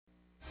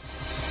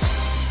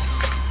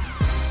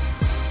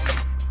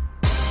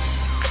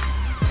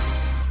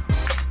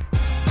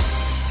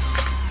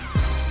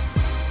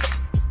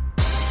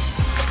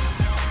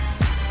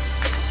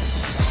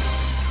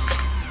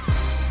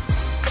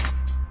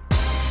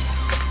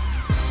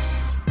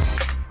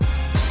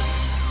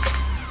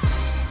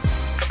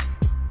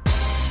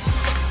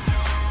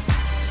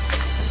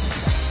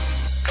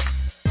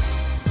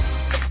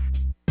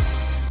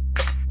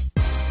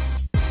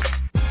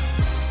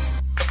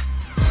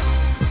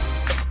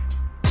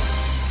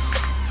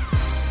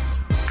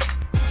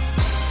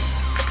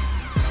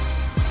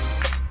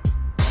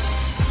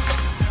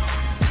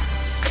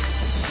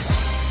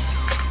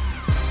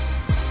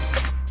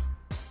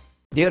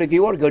Dear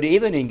viewer, good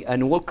evening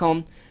and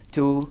welcome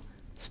to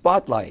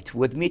Spotlight.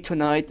 With me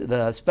tonight,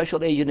 the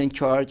Special Agent in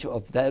charge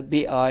of the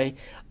FBI,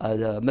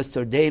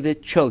 Mr.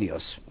 David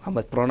Gelios. I'm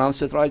going to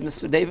pronounce it right,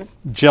 Mr. David?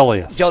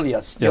 Gelios.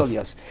 Gelios,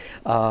 Yes.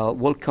 Gelios.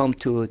 Welcome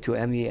to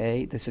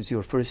MEA. This is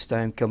your first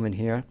time coming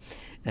here,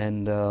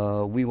 and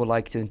we would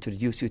like to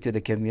introduce you to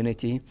the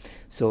community.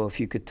 So if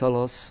you could tell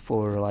us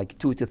for like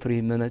 2 to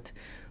 3 minutes,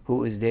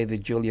 who is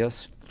David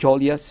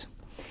Gelios?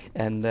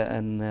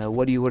 And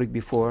what do you work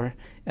before,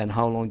 and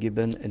how long you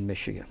been in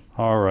Michigan?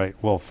 All right.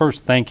 Well,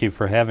 first, thank you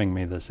for having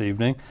me this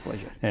evening.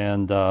 Pleasure.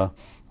 And a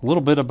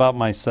little bit about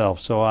myself.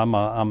 So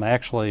I'm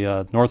actually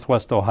a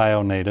Northwest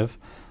Ohio native,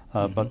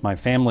 but my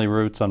family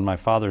roots on my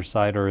father's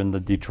side are in the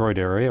Detroit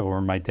area,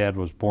 where my dad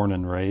was born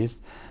and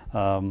raised.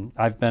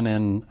 I've been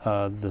in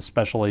the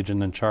Special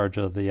Agent in charge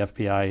of the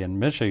FBI in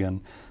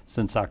Michigan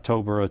since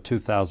October of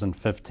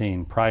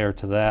 2015. Prior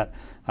to that,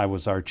 I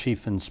was our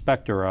chief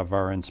inspector of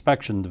our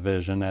inspection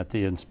division at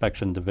the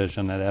inspection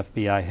division at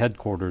FBI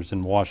headquarters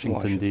in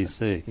Washington,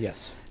 D.C.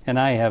 Yes. And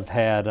I have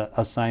had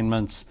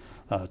assignments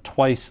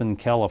twice in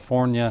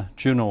California,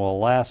 Juneau,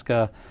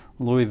 Alaska,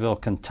 Louisville,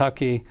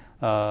 Kentucky,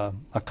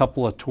 a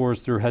couple of tours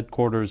through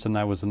headquarters, and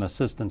I was an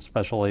assistant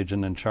special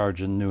agent in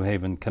charge in New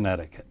Haven,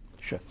 Connecticut.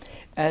 Sure.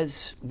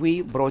 As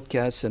we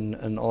broadcast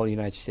in all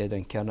United States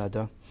and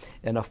Canada,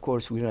 and of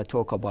course we're going to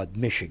talk about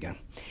Michigan.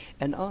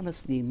 And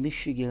honestly,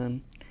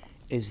 Michigan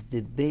is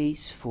the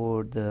base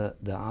for the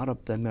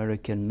Arab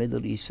American,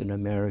 Middle Eastern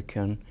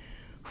American,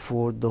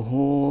 for the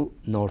whole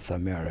North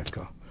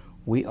America.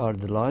 We are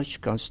the large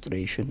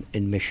concentration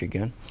in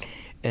Michigan,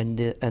 and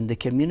the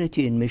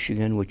community in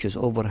Michigan, which is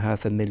over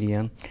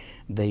 500,000,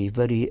 they're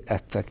very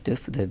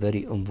effective, they're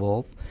very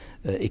involved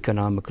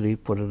economically,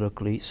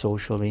 politically,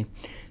 socially.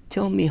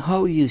 Tell me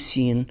how you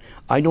seen,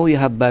 I know you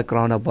have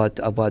background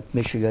about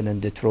Michigan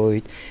and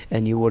Detroit,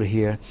 and you were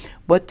here,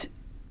 but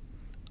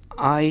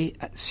I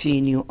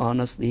seen you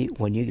honestly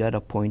when you got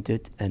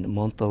appointed, and a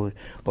month or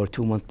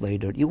 2 months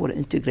later, you were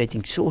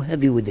integrating so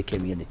heavy with the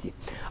community.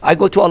 I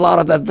go to a lot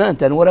of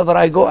events, and wherever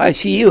I go, I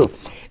see you.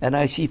 And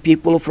I see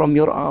people from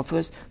your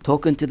office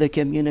talking to the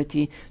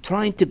community,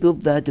 trying to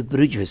build that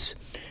bridges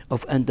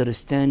of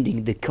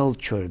understanding the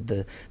culture,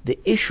 the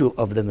issue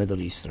of the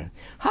Middle Eastern.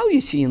 How you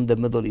see in the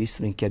Middle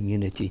Eastern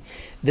community?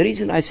 The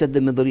reason I said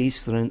the Middle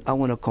Eastern, I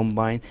want to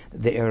combine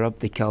the Arab,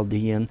 the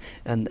Chaldean,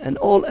 and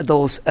all of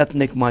those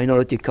ethnic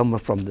minority coming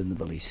from the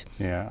Middle East.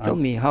 Yeah. Tell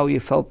me how you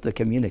felt the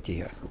community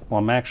here. Well,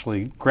 I'm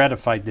actually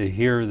gratified to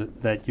hear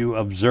that you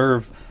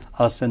observe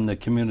us in the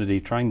community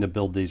trying to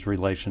build these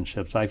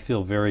relationships. I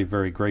feel very,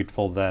 very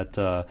grateful that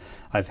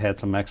I've had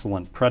some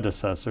excellent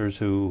predecessors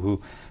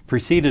who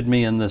preceded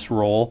me in this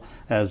role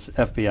as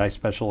FBI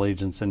Special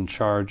Agents in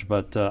charge.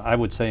 But I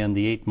would say in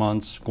the 8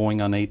 months,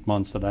 going on 8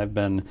 months that I've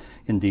been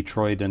in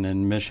Detroit and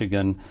in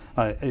Michigan,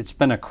 it's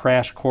been a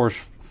crash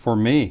course for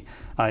me.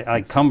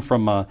 I come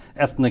from a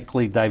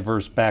ethnically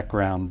diverse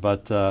background,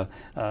 but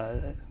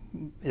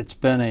it's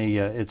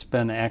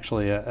been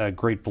actually a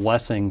great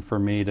blessing for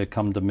me to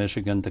come to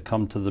Michigan, to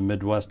come to the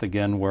Midwest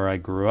again, where I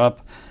grew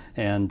up,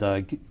 and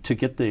to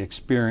get the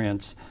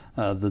experience,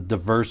 the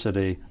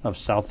diversity of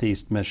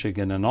Southeast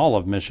Michigan and all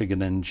of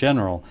Michigan in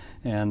general,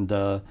 and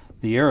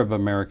the Arab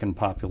American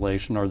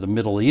population or the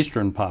Middle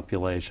Eastern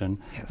population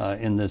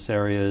in this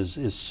area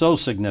is so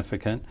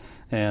significant,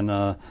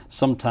 and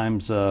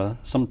sometimes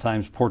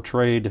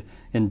portrayed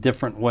in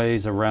different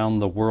ways around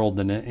the world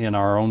and in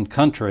our own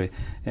country.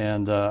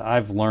 And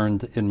I've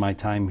learned in my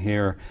time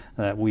here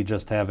that we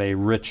just have a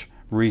rich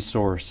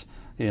resource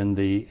in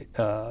the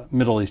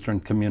Middle Eastern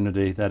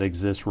community that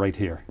exists right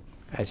here.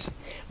 I see.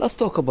 Let's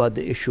talk about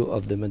the issue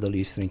of the Middle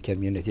Eastern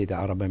community, the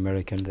Arab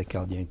American, the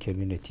Chaldean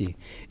community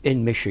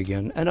in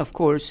Michigan. And of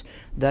course,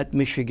 that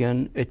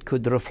Michigan, it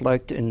could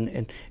reflect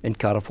in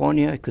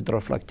California, it could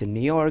reflect in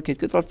New York, it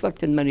could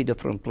reflect in many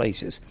different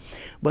places.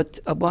 But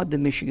about the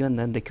Michigan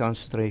and the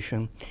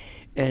concentration,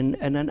 and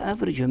an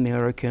average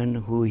American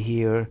who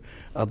hear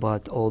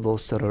about all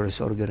those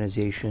terrorist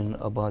organizations,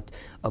 about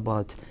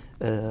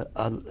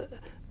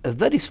a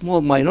very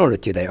small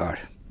minority they are,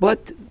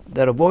 but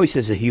their voice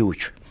is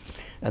huge.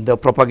 And the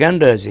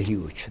propaganda is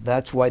huge.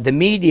 That's why the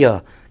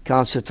media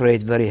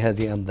concentrates very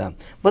heavy on them.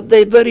 But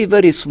they're very,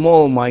 very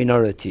small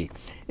minority.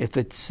 If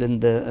it's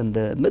in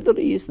the Middle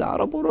East, the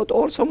Arab world,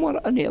 or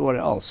somewhere anywhere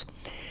else,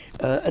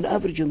 an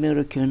average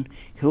American,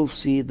 he'll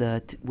see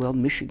that, well,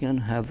 Michigan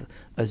have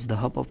as the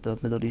hub of the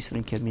Middle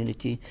Eastern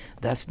community.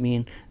 That's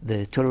mean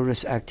the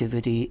terrorist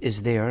activity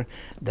is there.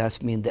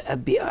 That's mean the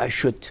FBI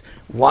should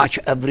watch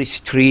every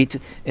street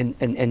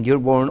in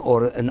Dearborn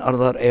or in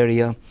other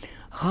area.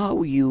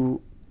 How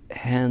you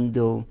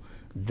handle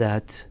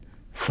that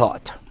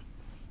thought?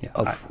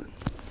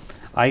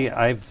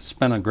 I've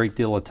spent a great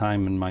deal of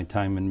time in my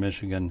time in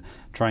Michigan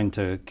trying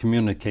to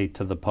communicate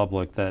to the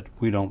public that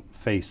we don't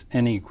face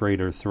any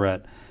greater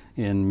threat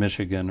in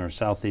Michigan or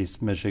Southeast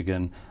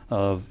Michigan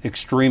of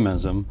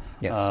extremism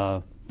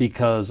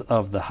because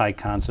of the high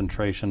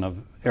concentration of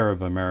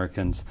Arab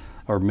Americans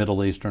or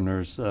Middle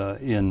Easterners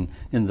in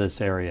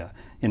this area.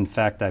 In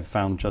fact, I've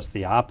found just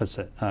the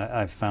opposite.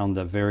 I've found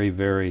a very,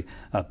 very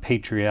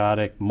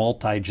patriotic,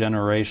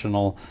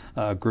 multi-generational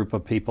group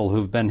of people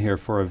who've been here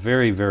for a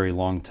very, very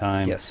long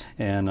time. Yes.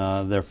 And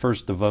their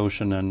first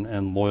devotion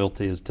and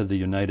loyalty is to the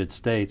United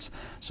States.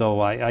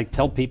 So I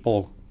tell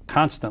people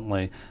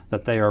constantly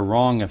that they are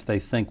wrong if they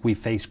think we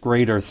face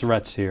greater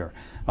threats here.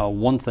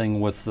 One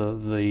thing with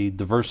the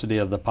diversity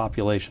of the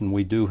population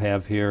we do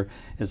have here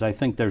is I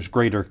think there's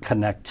greater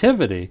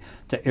connectivity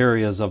to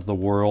areas of the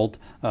world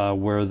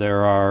where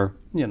there are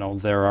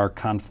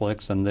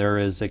conflicts and there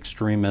is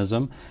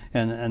extremism,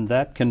 and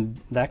that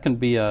can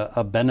be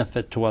a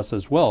benefit to us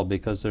as well,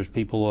 because there's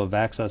people who have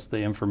accessed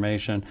the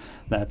information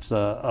that's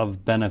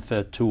of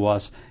benefit to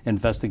us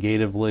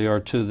investigatively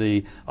or to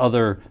the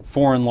other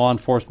foreign law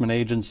enforcement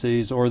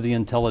agencies or the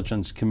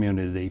intelligence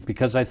community,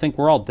 because I think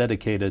we're all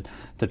dedicated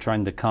to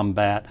trying to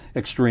combat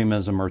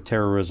extremism or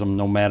terrorism,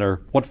 no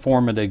matter what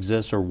form it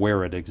exists or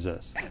where it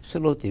exists.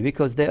 Absolutely,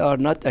 because they are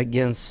not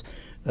against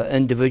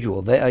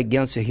individual, they are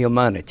against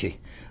humanity.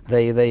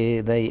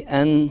 They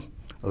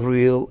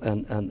unreal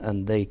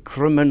and they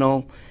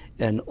criminal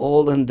and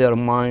all in their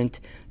mind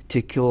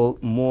to kill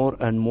more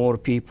and more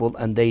people,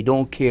 and they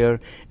don't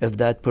care if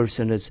that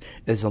person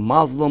is a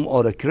Muslim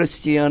or a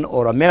Christian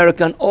or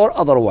American or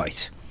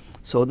otherwise.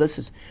 So this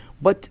is,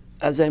 but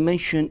as I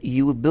mentioned,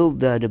 you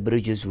build that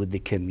bridges with the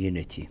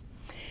community.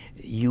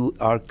 You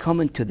are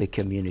coming to the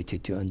community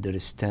to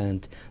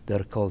understand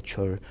their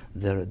culture,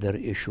 their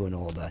issue and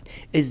all that.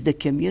 Is the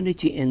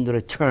community in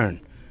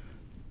return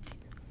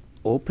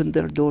open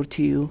their door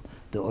to you?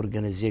 The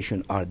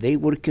organization, are they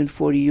working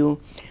for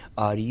you?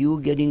 Are you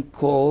getting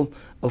call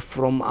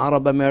from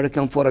Arab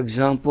American, for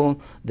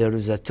example, there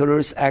is a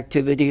terrorist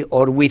activity,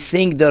 or we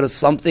think there is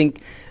something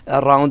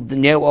around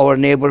our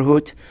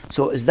neighborhood?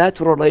 So is that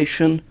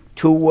relation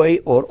two-way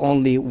or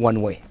only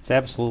one way? It's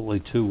absolutely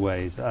two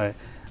ways.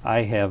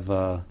 I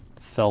have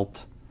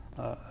felt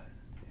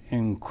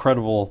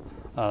incredible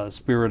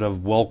spirit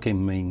of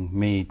welcoming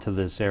me to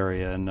this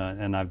area,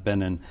 and I've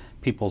been in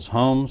people's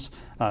homes.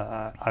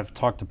 I've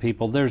talked to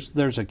people.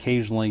 There's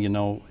occasionally,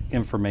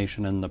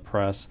 information in the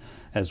press,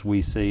 as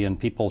we see, and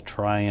people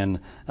try and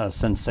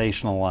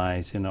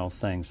sensationalize,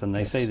 things. And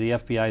they say the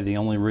FBI, the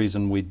only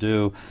reason we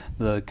do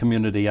the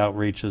community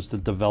outreach is to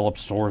develop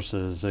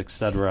sources,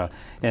 etc.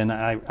 And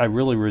I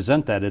really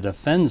resent that. It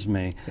offends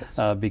me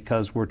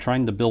because we're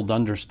trying to build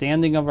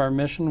understanding of our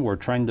mission. We're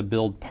trying to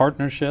build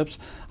partnerships.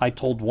 I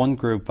told one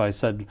group, I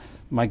said,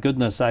 my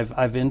goodness,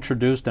 I've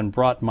introduced and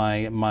brought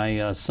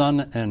my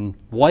son and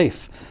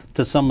wife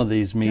to some of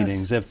these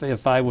meetings. Yes.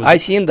 If I was, I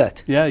seen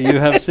that. Yeah, you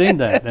have seen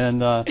that,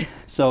 and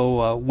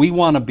so we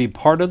want to be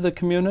part of the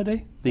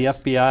community. The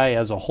FBI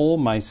as a whole,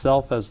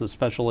 myself as the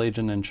special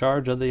agent in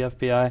charge of the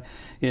FBI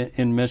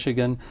in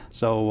Michigan.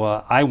 So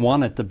I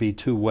want it to be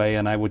two-way,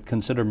 and I would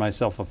consider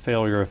myself a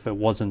failure if it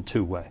wasn't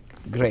two-way.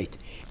 Great.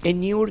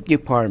 In your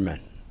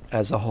department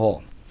as a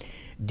whole,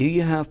 do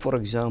you have, for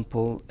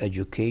example,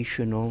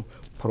 educational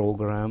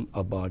program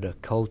about a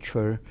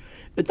culture,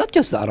 not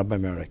just Arab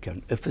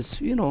American? If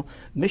it's,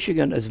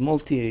 Michigan is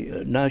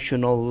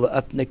multinational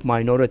ethnic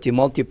minority,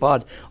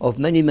 multi-part of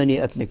many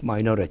ethnic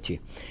minority.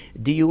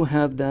 Do you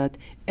have that?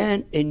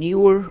 And in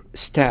your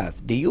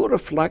staff, do you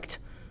reflect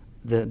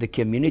the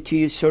community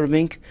you're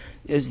serving?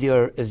 Is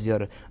there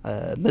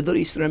Middle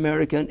Eastern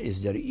American?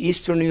 Is there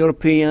Eastern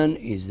European?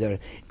 Is there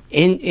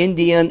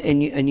Indian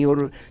in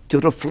your, to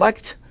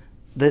reflect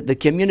the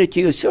community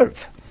you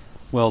serve?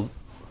 Well,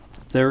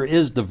 there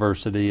is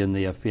diversity in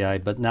the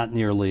FBI, but not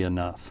nearly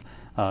enough.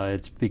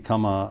 It's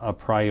become a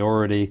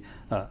priority,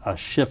 a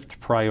shift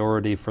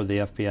priority for the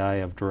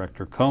FBI of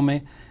Director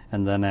Comey.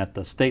 And then at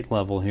the state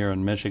level here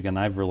in Michigan,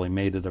 I've really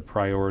made it a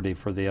priority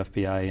for the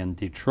FBI in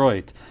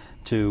Detroit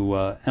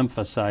to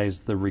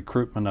emphasize the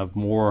recruitment of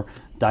more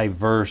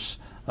diverse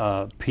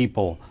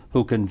people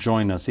who can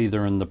join us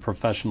either in the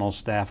professional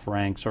staff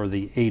ranks or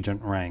the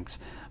agent ranks.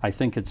 I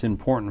think it's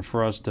important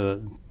for us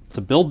to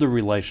build the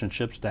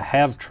relationships, to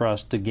have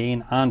trust, to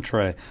gain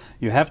entree.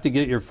 You have to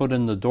get your foot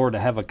in the door to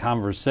have a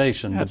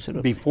conversation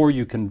before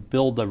you can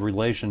build a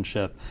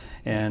relationship.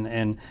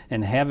 And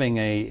having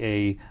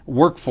a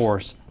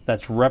workforce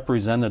that's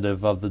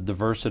representative of the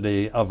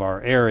diversity of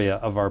our area,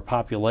 of our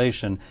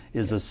population,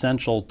 is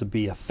essential to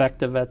be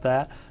effective at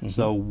that. Mm-hmm.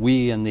 So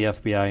we in the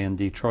FBI in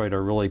Detroit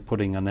are really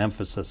putting an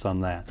emphasis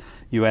on that.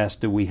 You asked,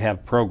 do we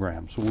have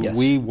programs? Yes.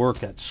 We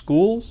work at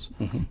schools.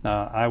 Mm-hmm.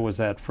 I was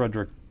at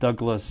Frederick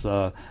Douglass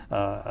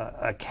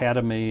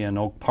Academy in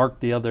Oak Park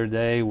the other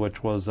day,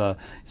 which was a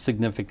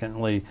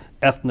significantly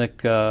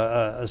ethnic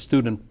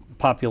student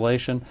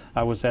population.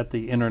 I was at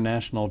the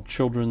International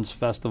Children's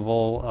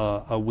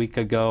Festival a week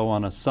ago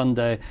on a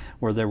Sunday,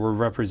 where there were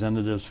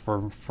representatives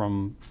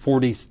from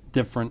 40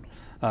 different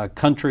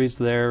countries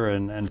there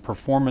and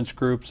performance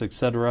groups,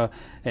 etc.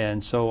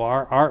 And so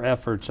our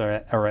efforts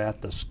are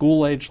at the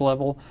school age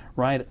level,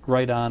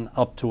 right on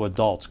up to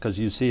adults, because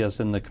you see us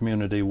in the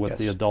community with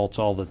the adults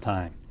all the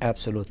time.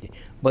 Absolutely.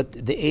 But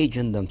the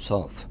agent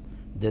themselves,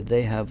 did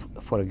they have,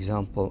 for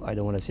example, I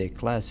don't want to say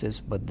classes,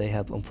 but they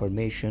have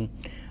information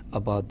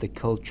about the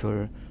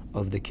culture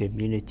of the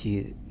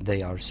community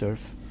they are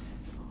served?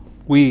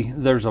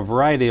 There's a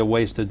variety of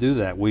ways to do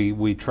that.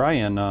 We try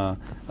and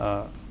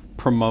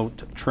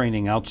promote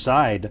training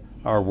outside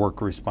our work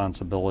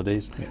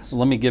responsibilities. Yes.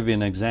 Let me give you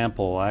an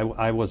example.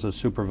 I was a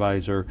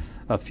supervisor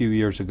a few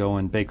years ago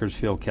in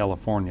Bakersfield,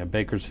 California.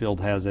 Bakersfield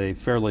has a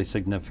fairly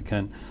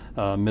significant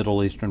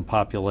Middle Eastern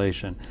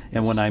population.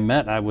 And when I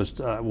met, I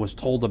was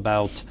told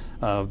about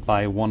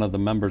by one of the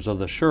members of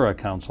the Shura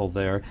Council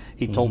there.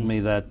 He told me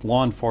that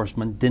law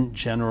enforcement didn't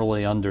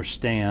generally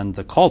understand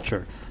the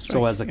culture.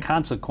 So as a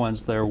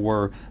consequence, there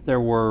was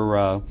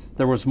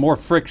more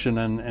friction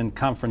and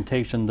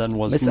confrontation than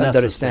was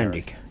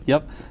misunderstanding. Necessary.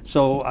 Yep.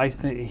 So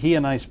he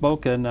and I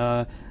spoke,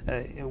 and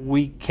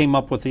we came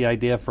up with the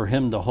idea for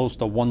him to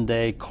host a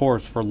one-day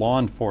course for law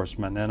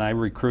enforcement. And I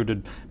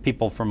recruited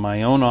people from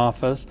my own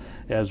office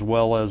as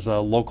well as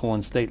local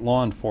and state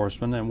law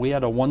enforcement. And we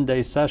had a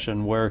one-day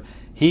session where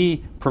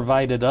he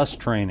provided us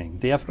training.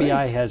 The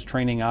FBI has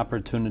training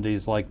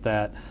opportunities like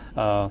that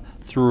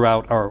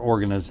throughout our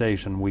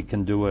organization. We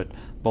can do it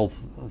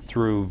both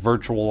through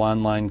virtual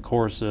online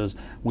courses.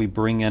 We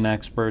bring in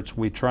experts.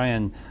 We try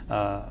and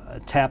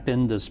tap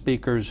into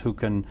speakers who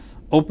can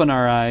open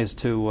our eyes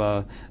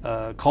to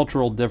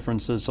cultural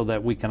differences so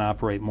that we can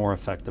operate more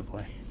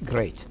effectively.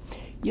 Great.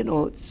 You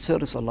know,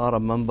 there's a lot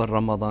of members,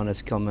 Ramadan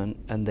is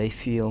coming, and they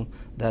feel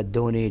that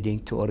donating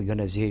to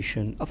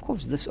organization, of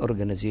course this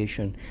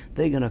organization,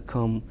 they're going to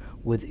come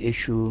with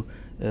issue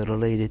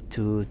related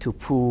to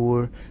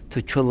poor,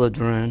 to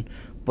children,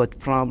 but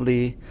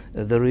probably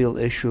the real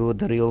issue,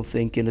 the real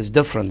thinking is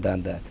different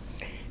than that.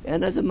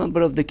 And as a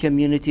member of the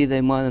community,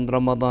 they might in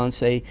Ramadan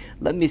say,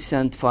 let me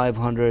send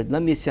 500,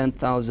 let me send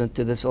 1,000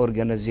 to this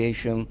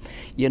organization.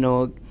 You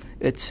know,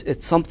 it's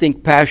something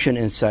passion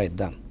inside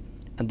them.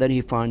 And then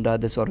he found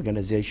out this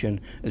organization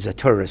is a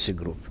terrorist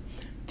group.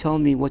 Tell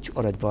me what's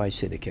your advice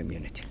to the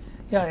community?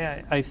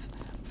 Yeah,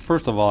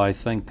 first of all, I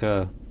think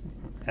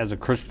as a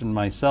Christian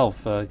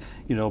myself,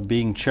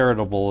 being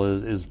charitable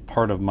is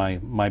part of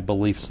my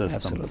belief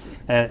system. Absolutely.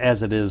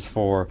 As it is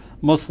for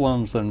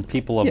Muslims and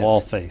people of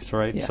all faiths,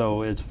 right? Yeah.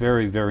 So it's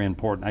very, very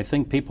important. I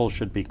think people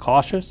should be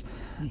cautious.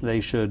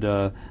 They should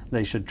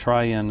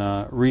try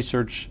and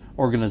research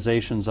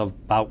organizations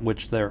about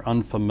which they're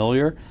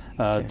unfamiliar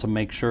to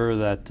make sure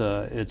that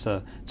it's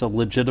a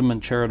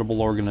legitimate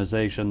charitable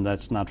organization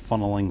that's not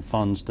funneling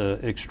funds to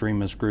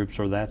extremist groups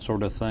or that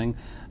sort of thing.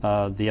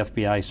 The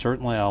FBI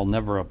certainly, I'll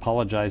never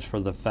apologize for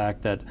the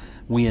fact that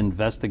we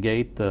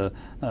investigate the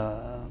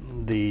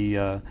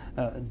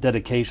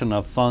dedication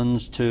of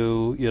funds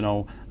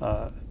to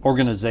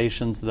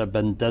organizations that have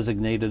been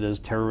designated as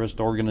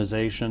terrorist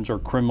organizations or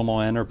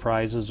criminal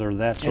enterprises or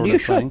that sort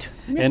of thing.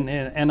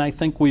 Yeah. And I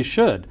think we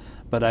should.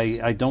 But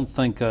I don't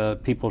think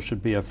people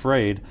should be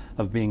afraid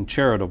of being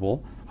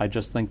charitable. I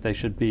just think they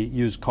should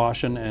use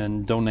caution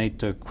and donate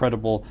to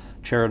credible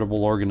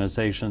charitable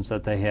organizations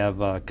that they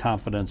have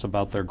confidence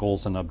about their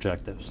goals and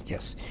objectives.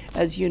 Yes.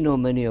 As you know,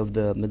 many of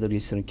the Middle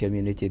Eastern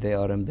community, they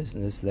are in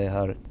business. They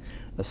are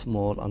a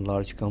small and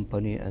large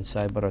company, and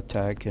cyber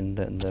attack and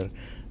their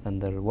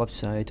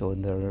website or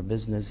their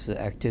business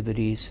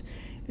activities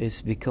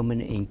is becoming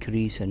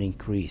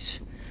increase.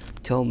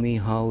 Tell me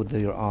how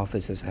your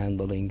office is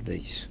handling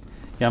this.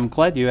 Yeah, I'm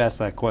glad you asked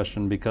that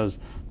question because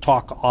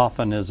talk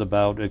often is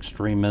about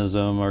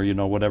extremism or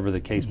whatever the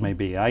case may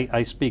be.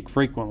 I speak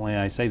frequently.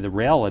 I say the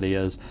reality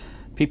is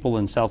people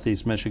in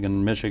Southeast Michigan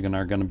and Michigan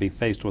are going to be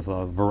faced with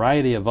a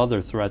variety of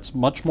other threats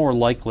much more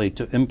likely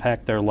to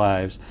impact their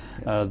lives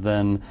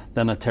than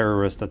a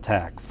terrorist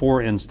attack.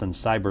 For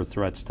instance, cyber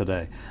threats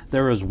today.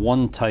 There is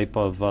one type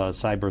of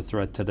cyber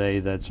threat today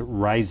that's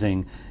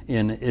rising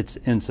in its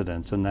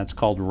incidence, and that's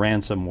called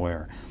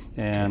ransomware.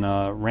 And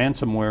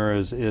ransomware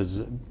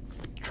is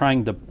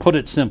trying to put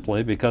it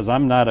simply, because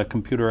I'm not a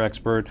computer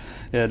expert,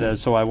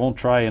 so I won't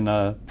try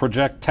and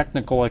project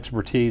technical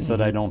expertise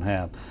that I don't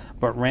have.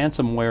 But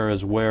ransomware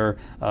is where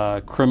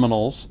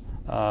criminals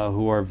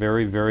who are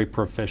very, very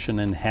proficient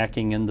in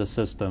hacking into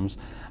systems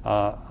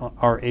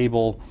are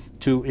able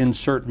to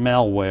insert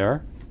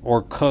malware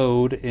or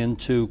code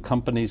into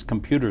companies'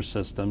 computer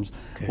systems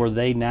where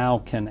they now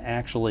can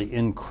actually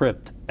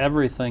encrypt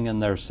everything in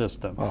their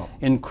system. Wow.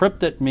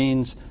 Encrypt it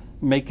means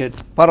make it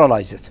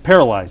paralyze it,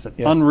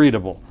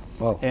 unreadable.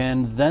 Wow.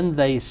 And then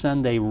they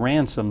send a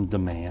ransom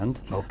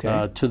demand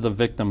to the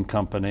victim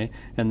company,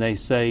 and they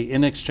say,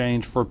 in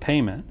exchange for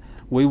payment,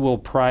 we will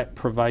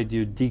provide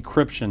you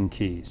decryption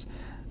keys.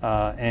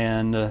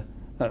 And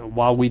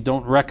while we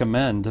don't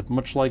recommend,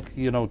 much like,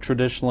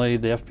 traditionally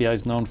the FBI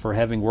is known for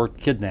having worked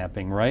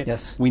kidnapping, right?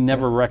 Yes. We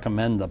never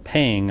recommend the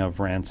paying of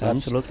ransoms.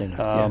 Absolutely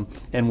not.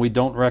 And we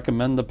don't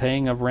recommend the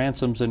paying of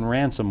ransoms in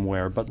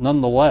ransomware. But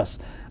nonetheless,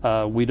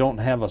 we don't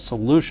have a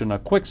solution, a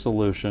quick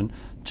solution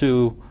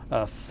to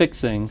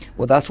fixing.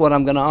 Well, that's what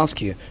I'm going to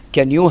ask you.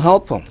 Can you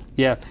help them?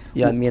 Yeah.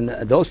 Yeah, I mean,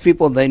 those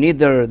people, they need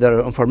their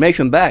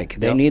information back.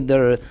 They need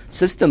their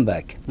system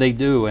back. They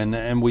do,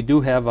 and we do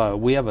have a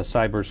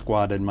cyber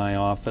squad in my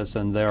office,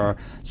 and there are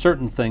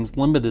certain things,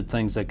 limited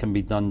things that can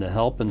be done to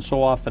help. And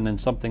so often in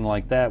something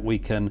like that, we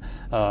can,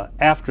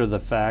 after the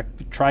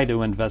fact, try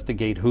to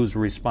investigate who's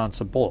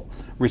responsible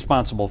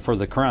for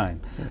the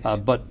crime. Yes.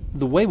 But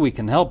the way we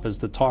can help is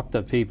to talk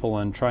to people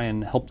and try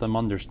and help them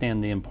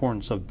understand the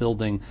importance of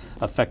building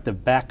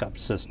effective backup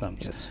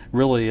systems. Yes.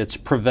 Really, it's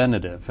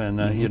preventative,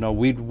 and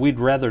we'd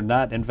rather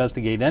not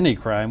investigate any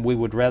crime. We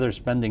would rather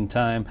spending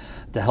time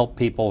to help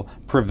people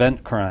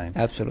prevent crime.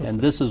 Absolutely. And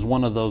this is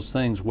one of those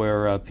things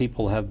where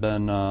people have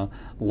been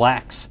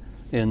lax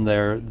in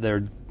their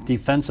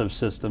defensive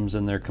systems,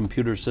 in their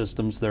computer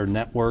systems, their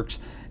networks,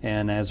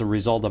 and as a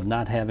result of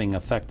not having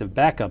effective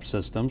backup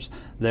systems,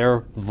 they're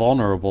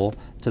vulnerable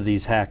to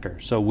these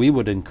hackers. So we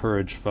would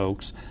encourage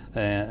folks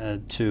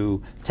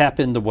to tap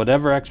into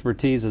whatever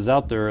expertise is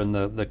out there in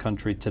the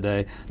country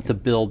today to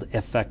build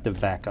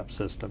effective backup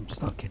systems.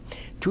 Okay.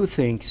 Two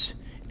things,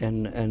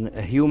 and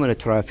human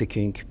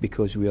trafficking,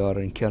 because we are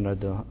in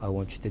Canada, I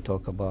want you to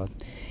talk about,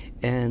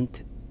 and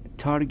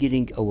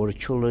targeting our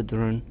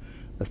children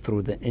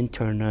through the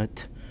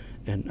internet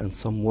and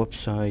some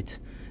website,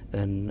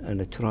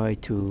 and try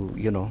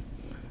to,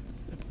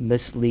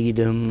 mislead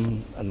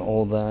them and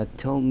all that.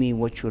 Tell me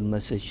what's your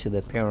message to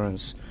the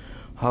parents,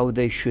 how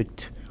they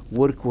should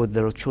work with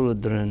their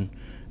children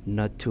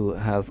not to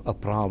have a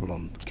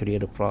problem,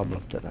 create a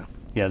problem to them.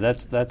 Yeah,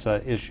 that's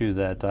an issue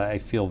that I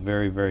feel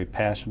very, very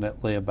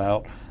passionately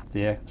about,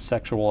 the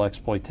sexual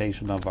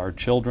exploitation of our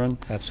children.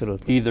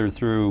 Absolutely. Either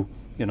through,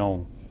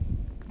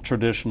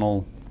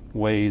 traditional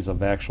ways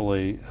of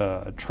actually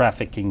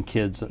trafficking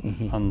kids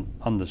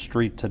on the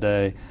street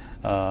today,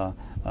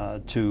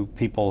 to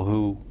people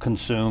who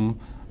consume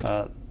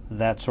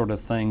that sort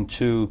of thing,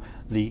 to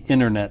the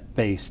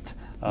internet-based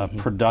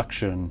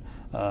production,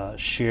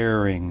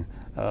 sharing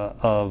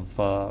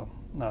of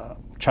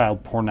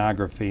child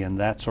pornography and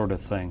that sort of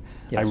thing.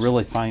 Yes. I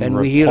really find and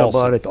repulsive. we hear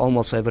about it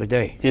almost every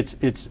day.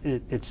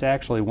 It's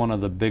actually one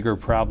of the bigger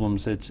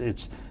problems.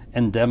 It's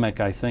endemic.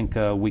 I think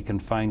we can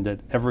find it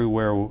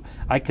everywhere.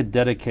 I could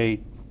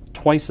dedicate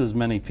twice as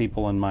many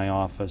people in my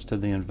office to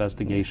the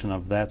investigation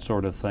of that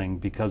sort of thing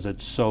because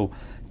it's so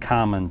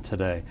common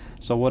today.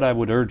 So what I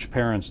would urge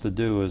parents to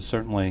do is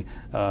certainly,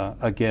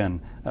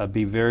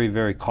 be very,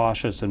 very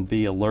cautious and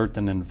be alert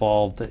and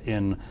involved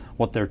in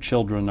what their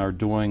children are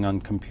doing on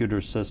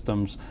computer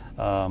systems.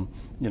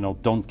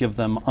 Don't give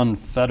them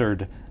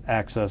unfettered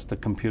access to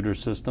computer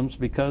systems,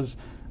 because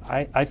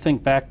I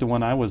think back to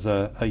when I was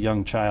a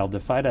young child.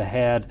 If I'd have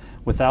had,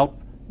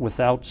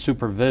 without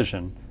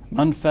supervision,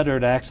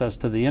 unfettered access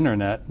to the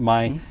internet,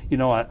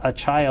 a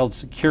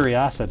child's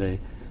curiosity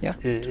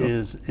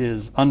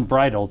is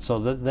unbridled, so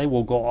that they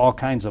will go all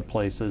kinds of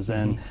places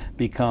and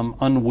become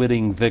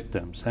unwitting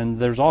victims. And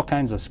there's all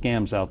kinds of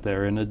scams out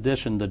there, in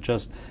addition to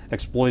just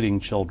exploiting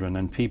children.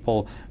 And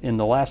people, in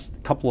the last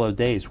couple of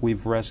days,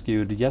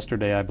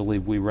 yesterday I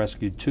believe we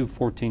rescued two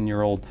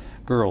 14-year-old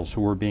girls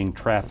who were being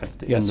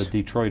trafficked in the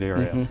Detroit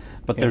area.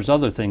 But there's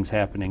other things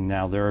happening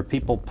now. There are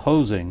people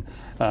posing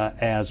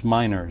as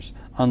minors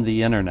on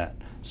the internet.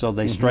 So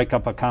they strike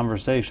up a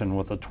conversation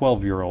with a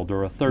 12-year-old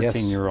or a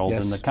 13-year-old,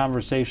 and the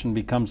conversation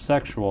becomes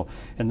sexual.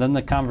 And then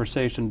the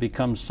conversation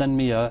becomes, send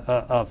me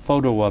a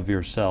photo of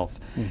yourself.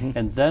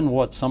 And then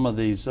what some of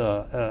these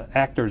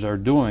actors are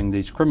doing,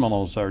 these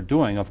criminals are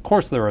doing, of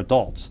course they're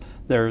adults.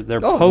 They're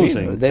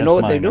posing. They know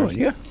what they're doing.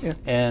 Yeah.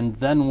 And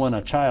then when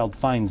a child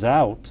finds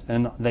out,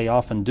 and they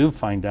often do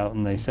find out,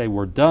 and they say,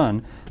 we're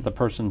done, the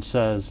person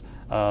says,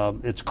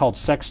 it's called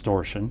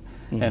sextortion.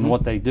 And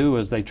what they do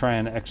is they try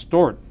and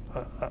extort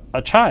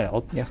a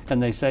child,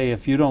 and they say,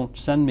 if you don't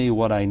send me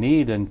what I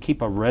need and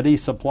keep a ready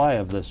supply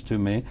of this to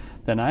me,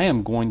 then I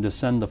am going to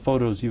send the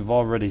photos you've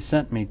already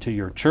sent me to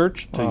your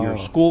church, to your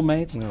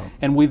schoolmates.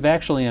 And we've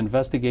actually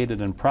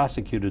investigated and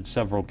prosecuted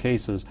several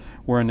cases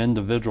where an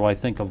individual, I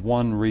think of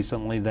one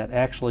recently, that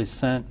actually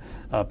sent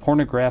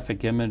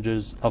pornographic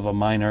images of a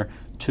minor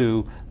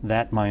to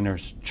that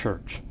minor's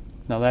church.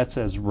 Now that's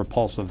as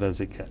repulsive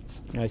as it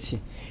gets. I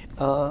see.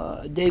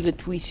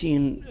 David, we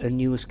seen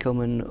news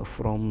coming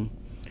from,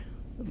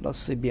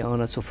 let's be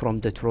honest, from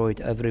Detroit.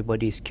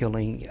 Everybody's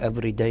killing.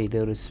 Every day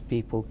there is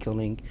people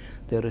killing.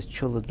 There is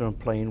children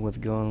playing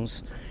with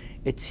guns.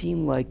 It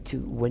seemed like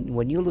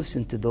when you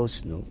listen to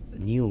those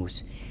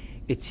news,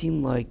 it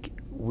seemed like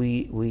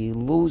we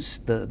lose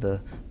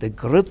the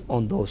grip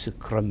on those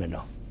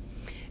criminals.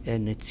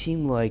 And it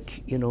seemed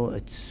like,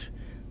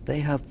 they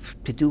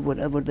have to do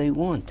whatever they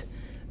want.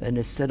 And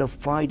instead of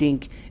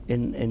fighting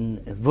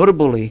in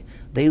verbally,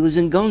 they're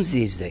using guns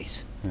these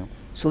days.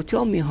 So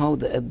tell me how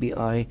the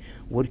FBI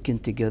working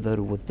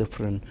together with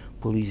different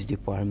police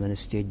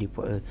departments,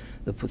 the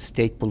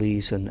state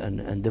police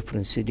and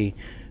different city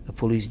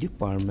police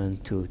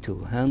department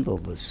to handle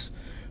this.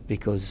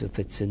 Because if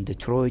it's in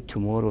Detroit,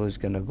 tomorrow it's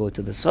going to go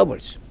to the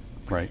suburbs.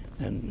 Right.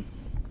 And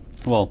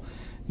well,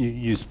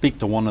 you speak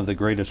to one of the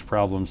greatest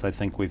problems I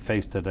think we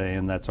face today,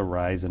 and that's a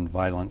rise in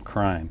violent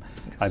crime.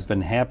 Yes. I've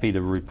been happy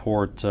to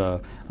report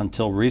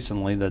until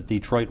recently that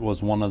Detroit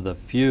was one of the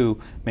few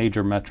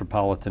major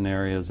metropolitan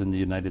areas in the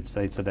United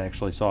States that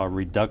actually saw a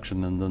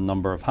reduction in the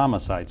number of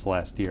homicides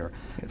last year.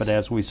 Yes. But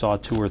as we saw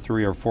 2 or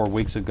 3 or 4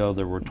 weeks ago,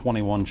 there were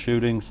 21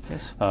 shootings.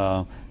 Yes.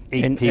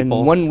 8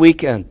 people. In one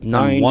weekend,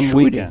 9 one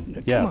shooting.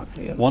 weekend, yeah.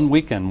 Yeah. One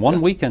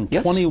weekend,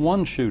 Yes.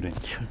 21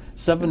 shootings,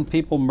 7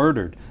 people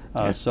murdered.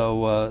 Yes.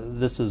 So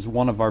this is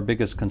one of our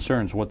biggest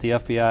concerns. What the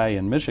FBI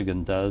in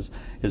Michigan does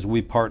is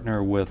we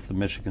partner with the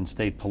Michigan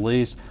State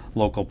Police,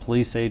 local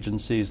police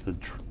agencies, the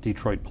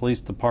Detroit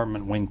Police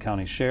Department, Wayne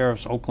County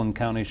Sheriffs, Oakland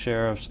County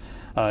Sheriffs,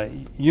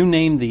 you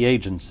name the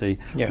agency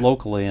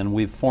locally, and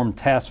we've formed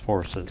task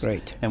forces.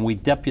 Great. And we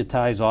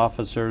deputize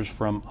officers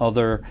from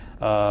other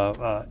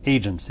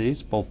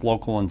agencies, both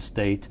local and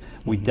state.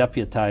 We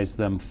deputize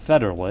them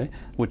federally,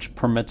 which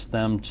permits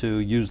them to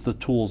use the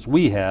tools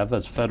we have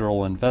as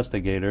federal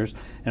investigators,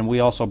 and we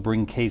also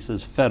bring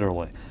cases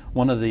federally.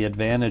 One of the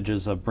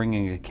advantages of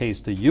bringing a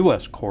case to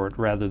U.S. court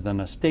rather than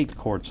a state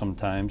court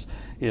sometimes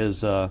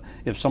is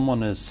if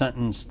someone is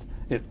sentenced,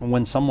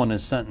 when someone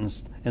is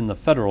sentenced in the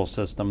federal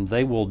system,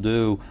 they will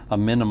do a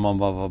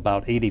minimum of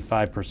about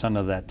 85%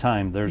 of that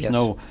time. There's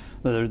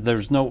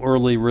no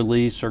early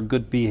release or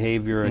good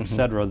behavior,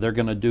 etc. They're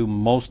going to do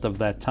most of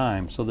that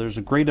time. So there's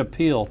a great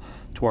appeal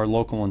to our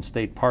local and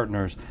state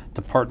partners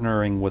to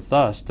partnering with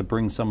us to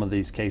bring some of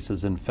these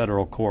cases in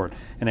federal court.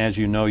 And as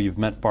you know, you've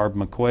met Barb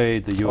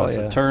McQuaid, the U.S.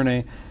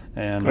 attorney.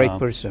 And, great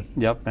person.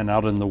 Yep, and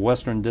out in the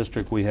Western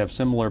District we have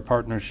similar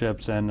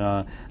partnerships,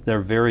 and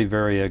they're very,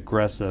 very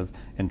aggressive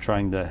in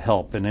trying to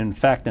help. And in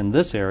fact, in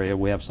this area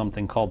we have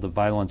something called the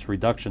Violence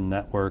Reduction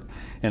Network,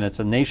 and it's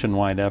a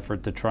nationwide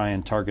effort to try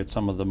and target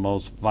some of the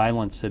most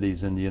violent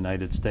cities in the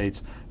United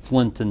States,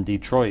 Flint and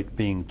Detroit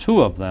being 2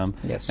 of them,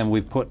 and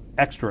we've put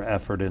extra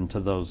effort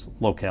into those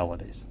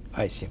localities.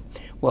 I see.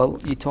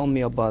 Well, you told me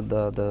about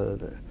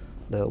the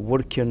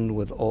working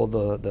with all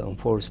the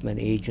enforcement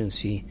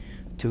agency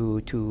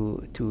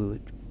to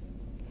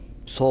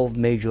solve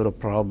major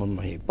problem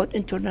here. But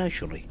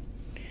internationally,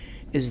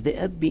 is the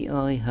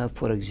FBI have,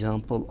 for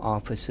example,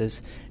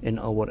 offices in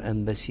our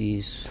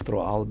embassies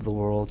throughout the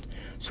world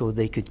so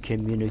they could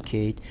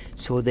communicate,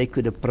 so they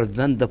could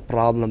prevent the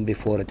problem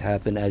before it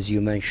happened, as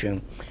you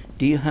mentioned?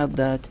 Do you have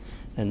that,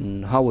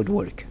 and how would it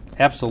work?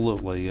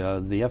 Absolutely.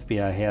 The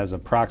FBI has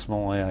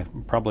approximately,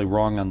 I'm probably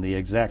wrong on the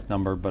exact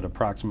number, but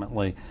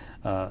approximately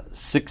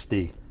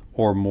 60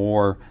 or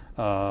more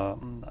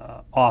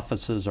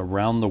offices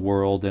around the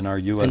world in our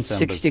U.S.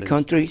 embassies. In 60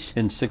 countries?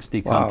 In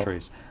 60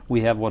 countries.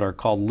 We have what are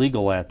called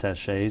legal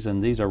attaches,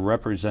 and these are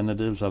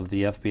representatives of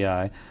the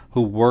FBI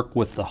who work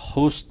with the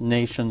host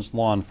nation's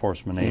law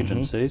enforcement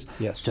agencies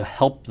to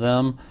help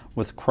them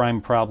with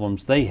crime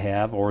problems they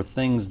have or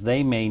things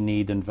they may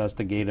need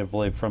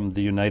investigatively from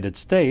the United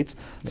States,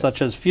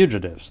 such as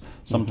fugitives.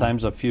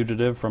 Sometimes a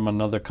fugitive from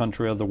another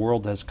country of the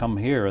world has come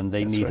here and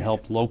they need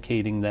help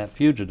locating that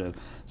fugitive.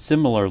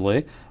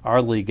 Similarly, our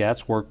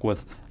legats work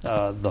with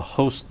the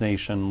host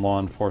nation law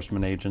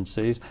enforcement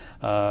agencies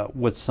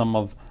with some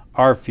of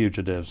our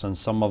fugitives and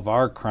some of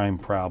our crime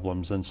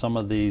problems and some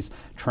of these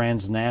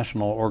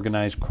transnational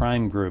organized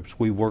crime groups.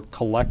 We work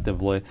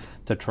collectively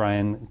to try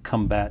and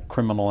combat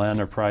criminal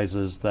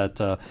enterprises that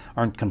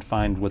aren't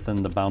confined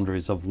within the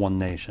boundaries of one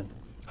nation.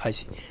 I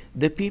see.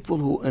 The people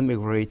who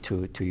immigrate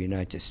to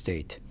United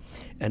States,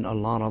 and a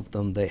lot of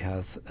them, they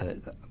have,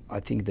 I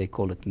think they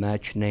call it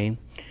match name,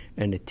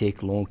 and it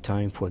takes a long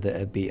time for the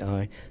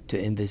FBI to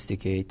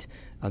investigate.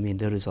 I mean,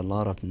 there is a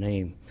lot of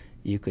name.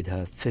 You could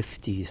have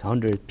 50,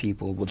 100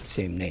 people with the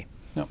same name,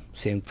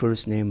 same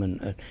first name,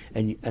 and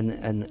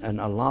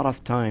a lot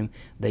of time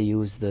they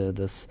use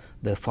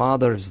the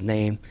father's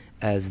name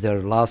as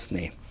their last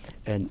name,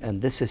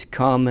 and this is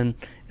common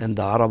in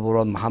the Arab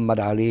world, Muhammad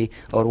Ali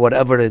or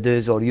whatever it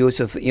is, or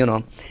Yusuf, you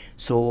know.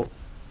 So,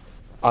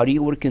 are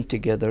you working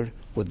together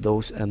with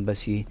those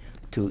embassy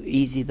to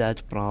ease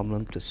that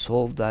problem, to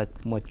solve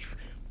that much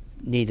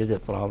needed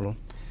problem?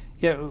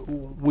 Yeah,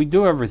 we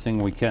do everything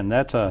we can.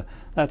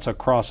 That's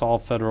across all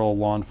federal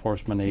law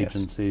enforcement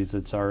agencies.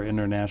 It's our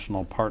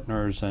international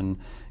partners, and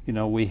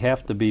we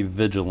have to be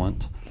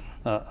vigilant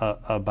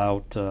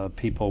about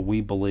people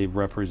we believe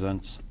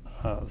represents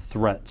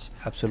threats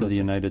to the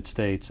United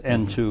States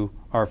and to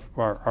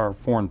our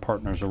foreign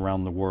partners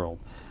around the world.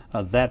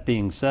 That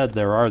being said,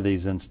 there are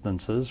these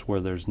instances where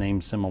there's name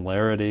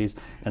similarities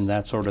and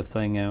that sort of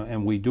thing,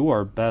 and we do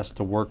our best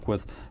to work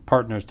with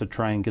partners to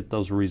try and get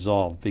those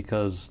resolved,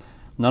 because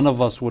none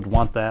of us would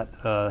want that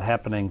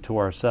happening to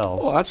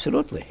ourselves. Oh,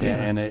 absolutely. Yeah.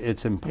 And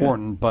it's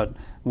important, but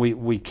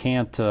we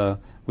can't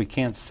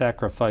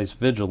sacrifice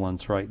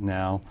vigilance right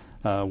now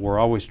We're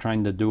always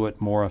trying to do it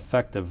more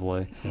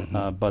effectively,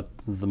 but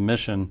the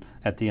mission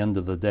at the end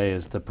of the day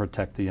is to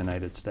protect the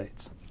United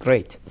States.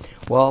 Great.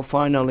 Well,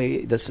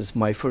 finally, this is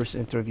my first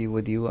interview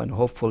with you, and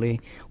hopefully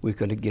we're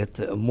going to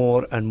get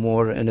more and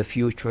more in the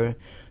future.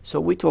 So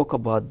we talk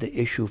about the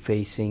issue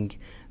facing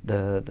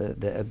the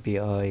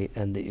FBI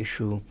and the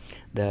issue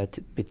that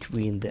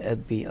between the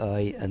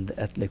FBI and the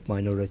ethnic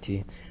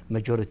minority,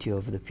 majority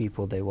of the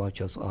people they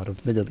watch us are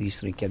of Middle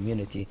Eastern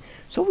community.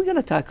 So we're going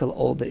to tackle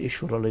all the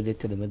issue related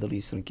to the Middle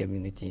Eastern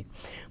community.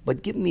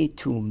 But give me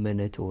 2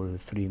 minutes or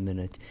 3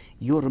 minutes,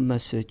 your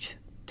message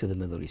to the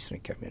Middle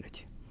Eastern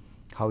community.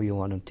 How you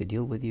want them to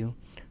deal with you,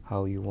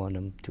 how you want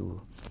them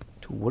to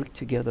work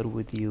together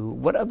with you,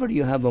 whatever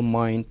you have in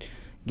mind,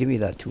 give me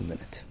that 2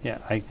 minutes. Yeah,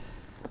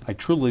 I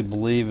truly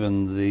believe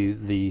in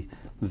the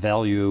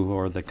value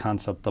or the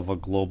concept of a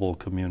global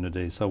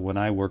community. So when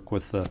I work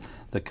with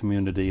the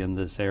community in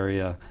this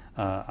area,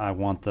 I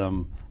want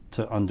them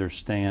to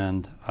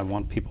understand, I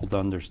want people to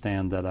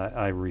understand that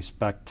I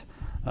respect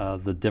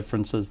the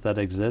differences that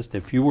exist.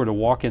 If you were to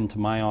walk into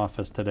my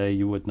office today,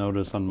 you would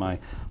notice on my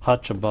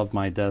hutch above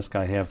my desk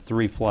I have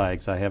 3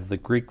 flags. I have the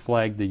Greek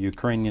flag, the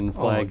Ukrainian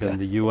flag, and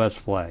the U.S.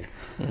 flag.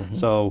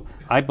 So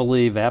I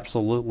believe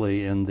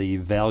absolutely in the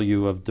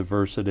value of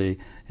diversity,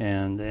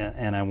 and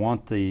I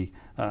want the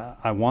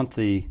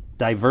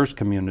diverse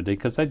community,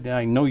 because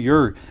I know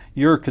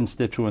your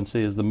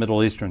constituency is the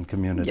Middle Eastern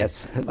community.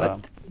 Yes.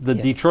 The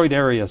Detroit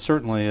area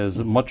certainly is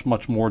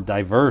much more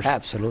diverse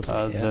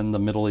Absolutely, than the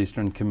Middle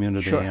Eastern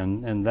community, Sure.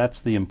 and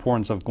that's the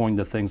importance of going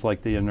to things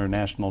like the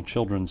International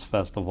Children's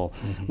Festival.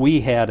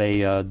 We had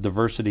a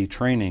diversity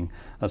training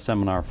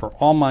seminar for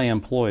all my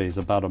employees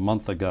about a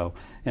month ago,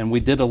 and we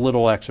did a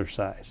little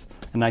exercise.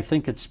 And I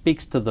think it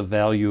speaks to the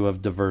value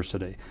of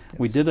diversity. Yes.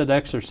 We did an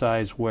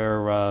exercise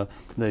where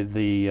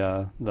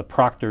the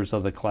proctors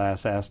of the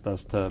class asked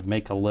us to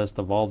make a list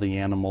of all the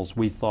animals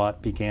we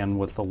thought began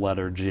with the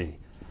letter G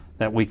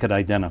that we could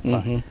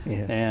identify.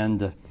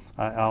 And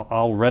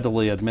I'll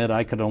readily admit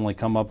I could only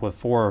come up with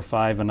 4 or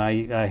 5, and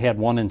I had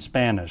one in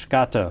Spanish,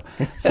 gato.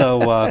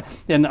 So,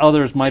 and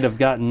others might have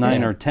gotten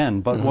 9 or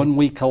 10. But when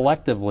we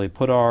collectively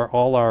put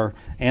all our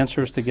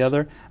answers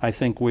together, I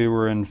think we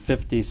were in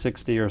 50,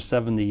 60, or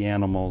 70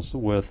 animals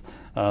with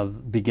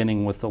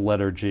beginning with the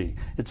letter G.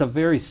 It's a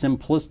very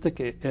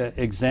simplistic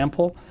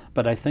example,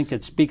 but I think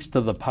it speaks to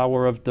the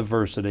power of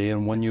diversity.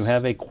 And when you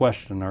have a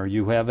question or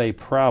you have a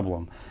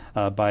problem,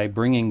 by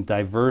bringing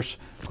diverse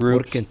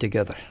groups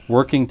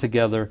working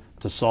together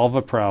to solve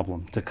a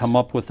problem, to come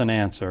up with an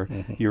answer,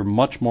 you're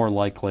much more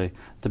likely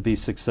to be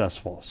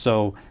successful.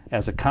 So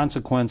as a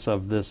consequence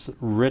of this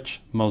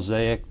rich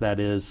mosaic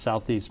that is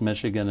Southeast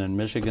Michigan and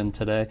Michigan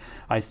today,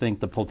 I think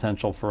the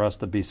potential for us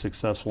to be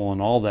successful in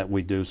all that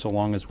we do, so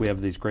long as we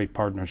have these great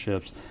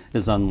partnerships,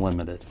 is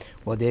unlimited.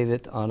 Well,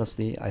 David,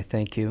 honestly, I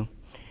thank you.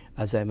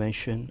 As I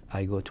mentioned,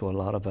 I go to a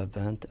lot of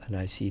events, and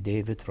I see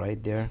David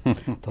right there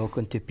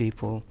talking to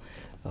people,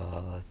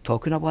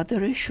 talking about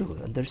their issue,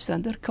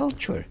 understand their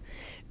culture.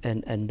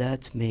 And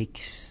that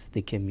makes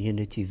the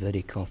community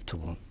very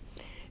comfortable.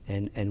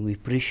 And we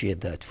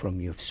appreciate that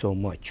from you so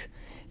much.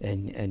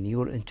 And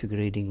you're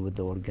integrating with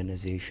the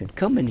organization,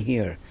 coming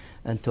here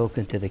and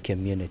talking to the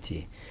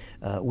community.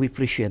 We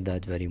appreciate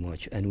that very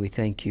much, and we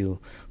thank you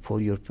for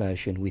your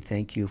passion. We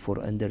thank you for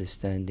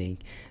understanding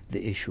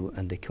the issue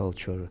and the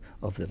culture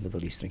of the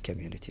Middle Eastern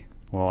community.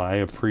 Well, I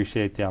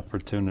appreciate the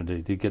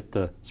opportunity to get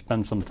to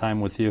spend some time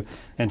with you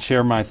and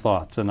share my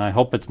thoughts, and I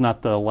hope it's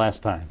not the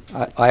last time.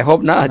 I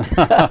hope not.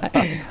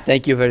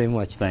 Thank you very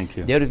much. Thank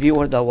you. Dear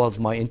viewer, that was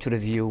my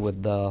interview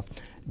with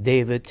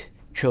David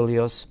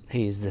Gelios.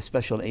 He is the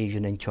special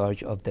agent in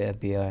charge of the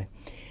FBI.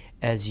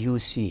 As you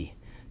see,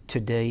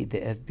 today the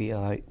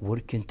FBI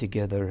working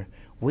together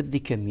with the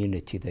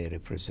community they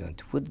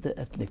represent, with the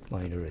ethnic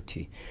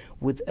minority,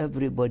 with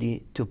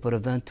everybody to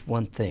prevent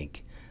one thing,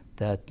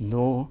 that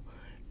no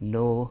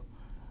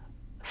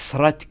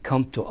threat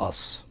come to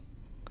us.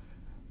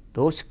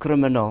 Those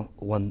criminals,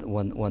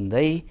 when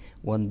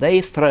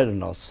they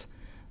threaten us,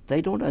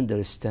 they don't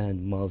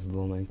understand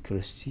Muslim and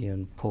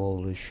Christian,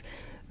 Polish,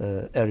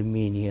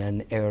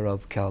 Armenian,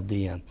 Arab,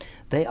 Chaldean.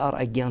 They are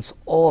against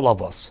all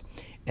of us.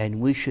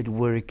 And we should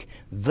work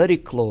very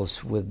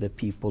close with the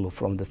people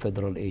from the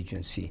federal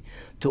agency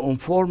to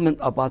inform them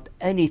about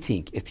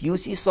anything. If you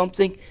see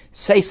something,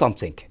 say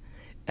something.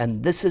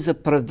 And this is to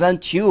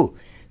prevent your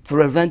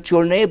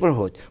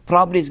neighborhood.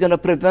 Probably it's going to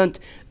prevent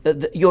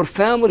your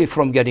family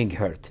from getting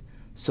hurt.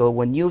 So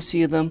when you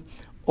see them,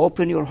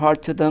 open your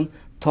heart to them,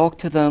 talk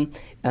to them,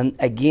 and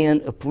again,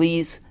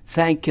 please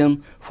thank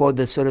them for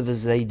the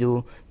service they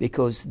do,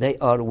 because they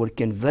are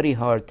working very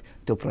hard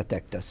to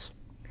protect us.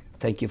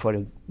 Thank you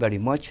very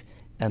much,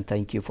 and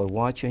thank you for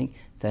watching.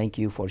 Thank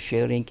you for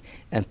sharing,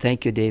 and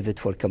thank you, David,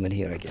 for coming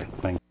here again.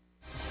 Thank you.